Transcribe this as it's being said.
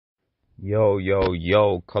Yo, yo,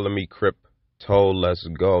 yo, color me crypto, let's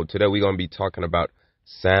go. Today we're going to be talking about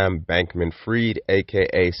Sam Bankman-Fried,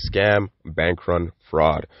 aka Scam Bank Run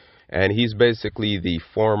Fraud. And he's basically the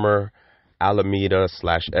former Alameda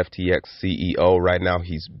slash FTX CEO. Right now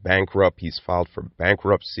he's bankrupt. He's filed for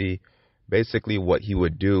bankruptcy. Basically what he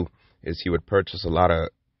would do is he would purchase a lot of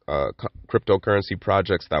cryptocurrency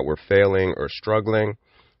projects that were failing or struggling,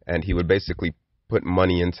 and he would basically put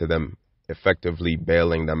money into them, effectively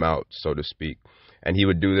bailing them out, so to speak. And he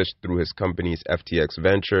would do this through his companies FTX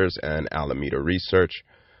Ventures and Alameda Research,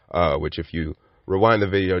 which if you rewind the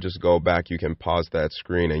video, just go back, you can pause that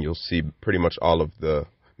screen and you'll see pretty much all of the,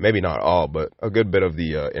 maybe not all, but a good bit of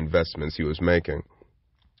the investments he was making.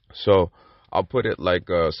 So I'll put it like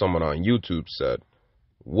someone on YouTube said,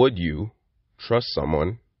 would you trust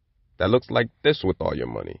someone that looks like this with all your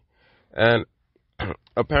money? And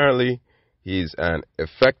apparently he's an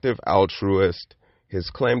effective altruist. His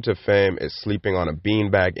claim to fame is sleeping on a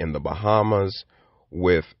beanbag in the Bahamas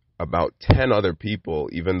with about 10 other people,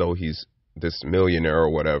 even though he's this millionaire or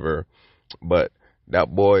whatever. But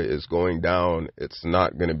that boy is going down. It's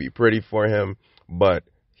not going to be pretty for him, but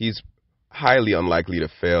he's highly unlikely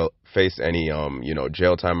to face any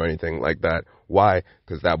jail time or anything like that. Why?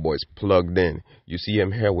 Because that boy's plugged in. You see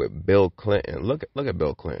him here with Bill Clinton. Look at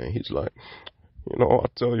Bill Clinton. He's like, I'll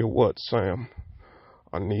tell you what, Sam,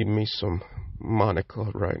 I need me some Monica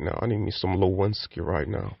right now. I need me some Lewinsky right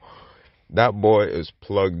now. That boy is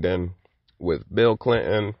plugged in with Bill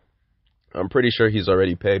Clinton. I'm pretty sure he's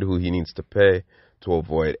already paid who he needs to pay to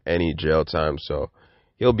avoid any jail time, so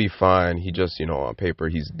he'll be fine. He just, on paper,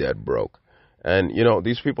 he's dead broke. And,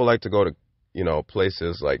 these people like to go to,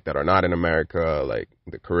 places like that are not in America, like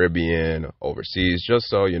the Caribbean, overseas, just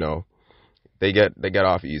so, they get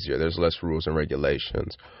off easier. There's less rules and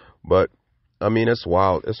regulations. But I mean, it's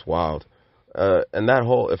wild. It's wild. And that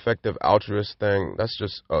whole effective altruist thing, that's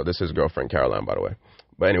just, this is his girlfriend, Caroline, by the way.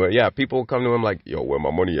 But anyway, yeah, people come to him like, yo, where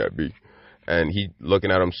my money at, B? And he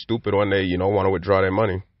looking at them stupid when they, want to withdraw their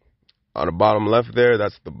money. On the bottom left there,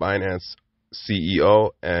 that's the Binance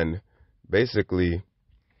CEO. And basically,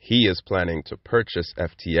 he is planning to purchase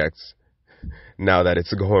FTX now that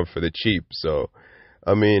it's going for the cheap. So,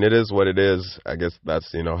 I mean, it is what it is. I guess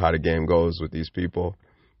that's, how the game goes with these people.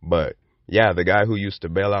 But yeah, the guy who used to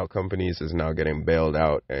bail out companies is now getting bailed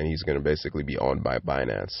out, and he's going to basically be owned by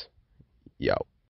Binance. Yo.